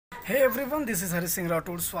Hey everyone, this is Hari Singh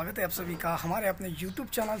Rathore. स्वागत है आप सभी का हमारे अपने YouTube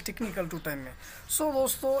channel technical to time में।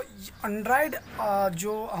 दोस्तों, एंड्रॉयड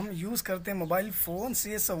जो हम यूज़ करते हैं मोबाइल फ़ोन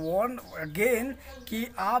से वार्न अगेन कि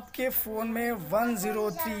आपके फ़ोन में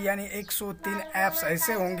 103 यानी 103 ऐप्स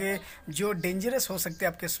ऐसे होंगे जो डेंजरस हो सकते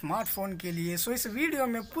हैं आपके स्मार्टफोन के लिए। इस वीडियो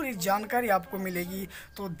में पूरी जानकारी आपको मिलेगी,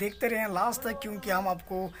 तो देखते रहें लास्ट तक क्योंकि हम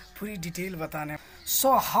आपको पूरी डिटेल बताने।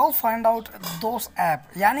 How find out those app,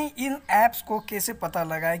 यानी इन ऐप्स को कैसे पता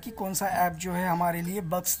लगाए कि कौन सा ऐप जो है हमारे लिए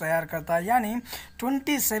बग्स तैयार करता है। यानी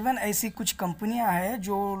 27 ऐसी कुछ कंपनियां हैं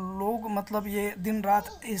जो लोग मतलब ये दिन रात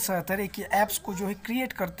इस तरह की ऐप्स को जो है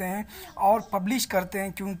क्रिएट करते हैं और पब्लिश करते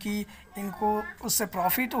हैं, क्योंकि इनको उससे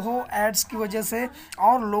प्रॉफिट हो एड्स की वजह से,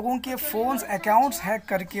 और लोगों के फ़ोन्स अकाउंट्स हैक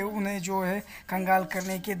करके उन्हें जो है कंगाल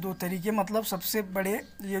करने के दो तरीके मतलब सबसे बड़े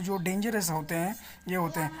ये जो डेंजरस होते हैं ये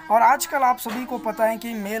होते हैं। और आजकल आप सभी को पता है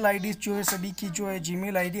कि मेल आईडी जो है सभी की जो है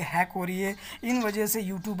जीमेल आईडी हैक हो रही है। इन वजह से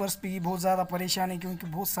यूट्यूबर्स भी बहुत ज़्यादा परेशान है, क्योंकि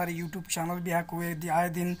बहुत सारे यूट्यूब चैनल भी हैक हुए। आए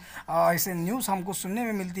दिन ऐसे न्यूज़ हमको सुनने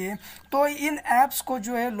में मिलती है। तो इन ऐप्स को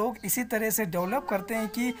जो है लोग इसी तरह से डेवलप करते हैं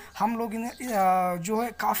कि हम लोग इन्हें जो है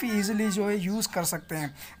काफ़ी ईजिली जो है यूज़ कर सकते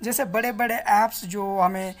हैं। जैसे बड़े बड़े ऐप्स जो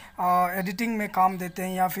हमें एडिटिंग में काम देते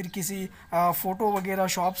हैं या फिर किसी फ़ोटो वगैरह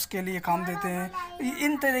शॉप्स के लिए काम देते हैं,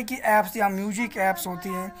 इन तरह की ऐप्स या म्यूजिक ऐप्स होती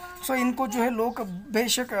हैं। इनको जो है लोग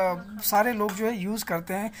बेशक सारे लोग जो है यूज़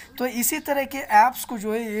करते हैं। तो इसी तरह के ऐप्स को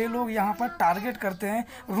जो है ये लोग यहाँ पर टारगेट करते हैं।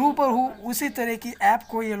 रूबरू उसी तरह की ऐप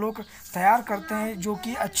को ये लोग तैयार करते हैं जो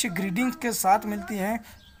कि अच्छी ग्रीडिंग्स के साथ मिलती हैं।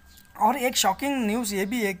 और एक शॉकिंग न्यूज़ ये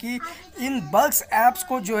भी है कि इन बग्स ऐप्स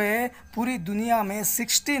को जो है पूरी दुनिया में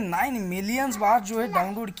 69 मिलियन बार जो है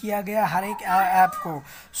डाउनलोड किया गया हर एक ऐप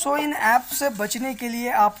को। इन ऐप से बचने के लिए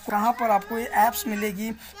आप कहाँ पर आपको ये ऐप्स मिलेगी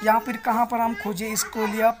या फिर कहाँ पर हम खोजें, इसको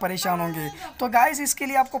लिए आप परेशान होंगे। तो गाइस, इसके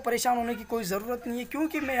लिए आपको परेशान होने की कोई ज़रूरत नहीं है,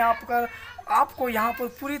 क्योंकि मैं आपको यहाँ पर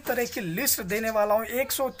पूरी तरह की लिस्ट देने वाला हूँ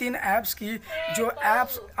 103 ऐप्स की, जो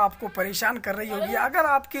ऐप्स आपको परेशान कर रही होगी। अगर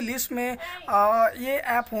आपकी लिस्ट में ये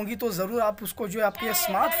ऐप होंगी तो ज़रूर आप उसको जो है आपके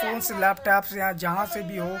स्मार्टफोन से, लैपटॉप से या जहाँ से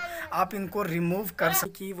भी हो आप इनको रिमूव कर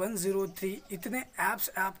सकें। 103 इतने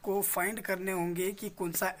ऐप्स आपको फाइंड करने होंगे कि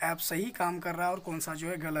कौन सा ऐप सही काम कर रहा है और कौन सा जो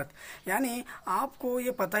है गलत। यानी आपको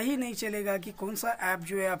ये पता ही नहीं चलेगा कि कौन सा ऐप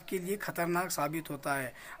जो है आपके लिए ख़तरनाक साबित होता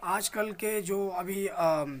है। आजकल के जो अभी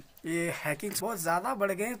ये हैकिंग्स बहुत ज़्यादा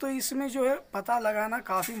बढ़ गए हैं, तो इसमें जो है पता लगाना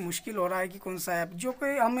काफ़ी मुश्किल हो रहा है कि कौन सा ऐप जो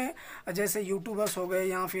कि हमें जैसे यूट्यूबर्स हो गए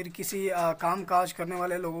या फिर किसी काम काज करने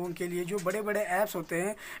वाले लोगों के लिए जो बड़े बड़े ऐप्स होते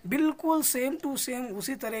हैं, बिल्कुल सेम टू सेम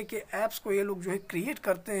उसी तरह के ऐप्स को ये लोग जो है क्रिएट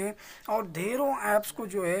करते हैं और ढेरों ऐप्स को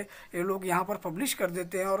जो है ये लोग यहाँ पर पब्लिश कर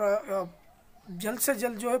देते हैं। और जल्द से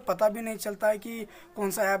जल्द जो है पता भी नहीं चलता है कि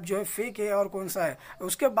कौन सा ऐप जो है फेक है और कौन सा है।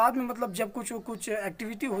 उसके बाद में मतलब जब कुछ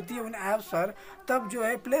एक्टिविटी होती है उन ऐप्स पर, तब जो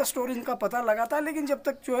है प्ले स्टोर इनका पता लगाता है, लेकिन जब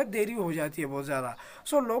तक जो है देरी हो जाती है बहुत ज़्यादा।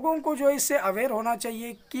 लोगों को जो है इससे अवेयर होना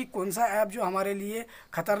चाहिए कि कौन सा ऐप जो हमारे लिए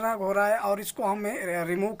ख़तरनाक हो रहा है और इसको हमें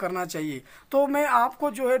रिमूव करना चाहिए। तो मैं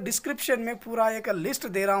आपको जो है डिस्क्रिप्शन में पूरा एक लिस्ट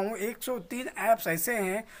दे रहा हूँ। 103 ऐप्स ऐसे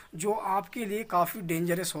हैं जो आपके लिए काफ़ी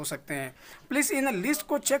डेंजरस हो सकते हैं। प्लीज़ इन लिस्ट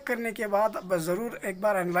को चेक करने के बाद ज़रूर एक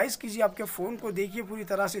बार एनालाइज कीजिए, आपके फ़ोन को देखिए, पूरी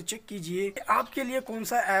तरह से चेक कीजिए आपके लिए कौन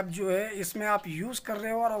सा ऐप जो है इसमें आप यूज़ कर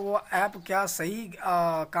रहे हो और वो ऐप क्या सही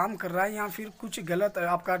काम कर रहा है या फिर कुछ गलत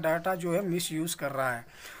आपका डाटा जो है मिस यूज़ कर रहा है।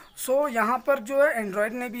 यहाँ पर जो है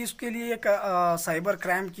एंड्रॉयड ने भी इसके लिए एक साइबर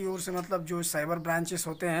क्राइम की ओर से, मतलब जो साइबर ब्रांचेस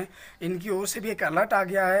होते हैं इनकी ओर से भी एक अलर्ट आ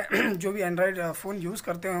गया है। जो भी एंड्रॉयड फ़ोन यूज़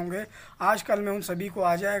करते होंगे आजकल में उन सभी को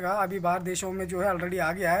आ जाएगा। अभी बाहर देशों में जो है ऑलरेडी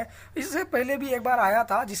आ गया है। इससे पहले भी एक बार आया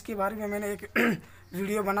था, जिसके बारे में मैंने एक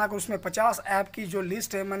वीडियो बनाकर उसमें 50 ऐप की जो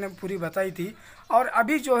लिस्ट है मैंने पूरी बताई थी। और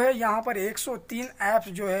अभी जो है यहाँ पर 103 ऐप्स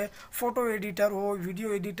जो है, फ़ोटो एडिटर हो,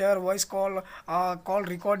 video editor, voice call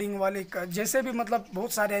recording वाले, जैसे भी मतलब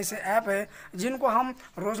बहुत सारे ऐसे ऐप हैं जिनको हम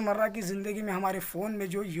रोज़मर्रा की ज़िंदगी में हमारे फ़ोन में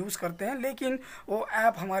जो यूज़ करते हैं, लेकिन वो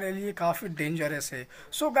ऐप हमारे लिए काफ़ी डेंजरस है।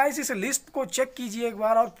 गाइस, इस लिस्ट को चेक कीजिए एक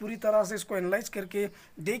बार और पूरी तरह से इसको एनालाइज करके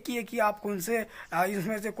देखिए कि आप कौन से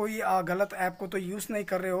इसमें से कोई गलत ऐप को तो यूज़ नहीं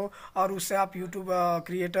कर रहे हो और उससे आप यूट्यूब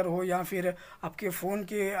क्रिएटर हो या फिर आपके फ़ोन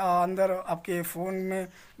के अंदर आपके फ़ोन में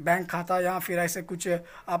बैंक खाता या फिर ऐसे कुछ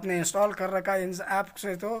आपने इंस्टॉल कर रखा है इन ऐप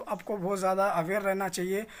से, तो आपको बहुत ज़्यादा अवेयर रहना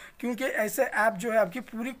चाहिए, क्योंकि ऐसे ऐप जो है आपकी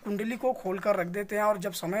पूरी कुंडली को खोल कर रख देते हैं और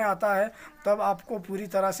जब समय आता है तब आपको पूरी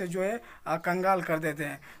तरह से जो है कंगाल कर देते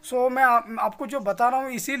हैं। मैं आपको जो बता रहा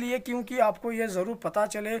हूँ इसीलिए क्योंकि आपको ये ज़रूर पता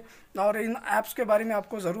चले और इन ऐप्स के बारे में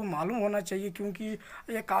आपको ज़रूर मालूम होना चाहिए, क्योंकि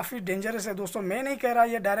ये काफ़ी डेंजरस है दोस्तों। मैं नहीं कह रहा,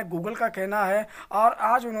 ये डायरेक्ट गूगल का कहना है और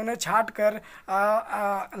आज उन्होंने छाट कर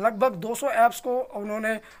लगभग 200 ऐप्स को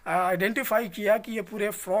उन्होंने आइडेंटिफाई किया कि ये पूरे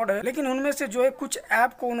फ्रॉड है। लेकिन उनमें से जो है कुछ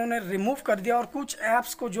ऐप को उन्होंने रिमूव कर दिया और कुछ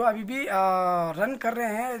ऐप्स को जो अभी भी रन कर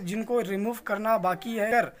रहे हैं जिनको रिमूव करना बाकी है।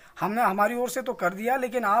 अगर हमने हमारी ओर से तो कर दिया,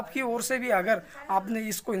 लेकिन आपकी ओर से भी अगर आपने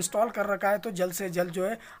इसको इंस्टॉल कर रखा है तो जल्द से जल्द जो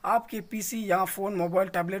है आपके पीसी या फ़ोन, मोबाइल,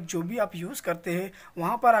 टैबलेट जो भी आप यूज़ करते हैं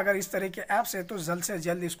वहाँ पर अगर इस तरह के ऐप्स है तो जल्द से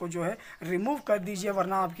जल्द इसको जो है रिमूव कर दीजिए,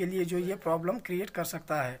 वरना आपके लिए जो ये प्रॉब्लम क्रिएट कर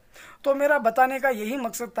सकता है। तो मेरा बताने का यही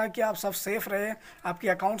मकसद था कि आप सब सेफ़ रहे, आपके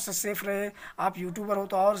अकाउंट से सेफ़ रहे। आप यूट्यूबर हो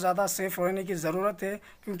तो और ज़्यादा सेफ़ रहने की ज़रूरत है,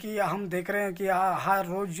 क्योंकि हम देख रहे हैं कि हर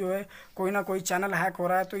रोज़ जो है कोई ना कोई चैनल हैक हो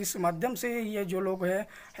रहा है। तो इस माध्यम से ये जो लोग हैं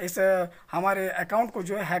इस हमारे अकाउंट को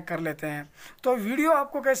जो है हैक कर लेते हैं। तो वीडियो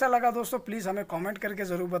आपको कैसा लगा दोस्तों, प्लीज़ हमें कमेंट करके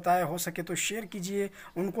ज़रूर बताएं। हो सके तो शेयर कीजिए,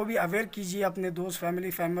 उनको भी अवेयर कीजिए, अपने दोस्त,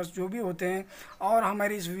 फैमिली, फेमस जो भी होते हैं। और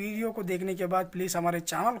हमारी इस वीडियो को देखने के बाद प्लीज़ हमारे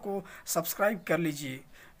चैनल को सब्सक्राइब कर लीजिए।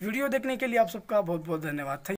 वीडियो देखने के लिए आप सबका बहुत बहुत धन्यवाद।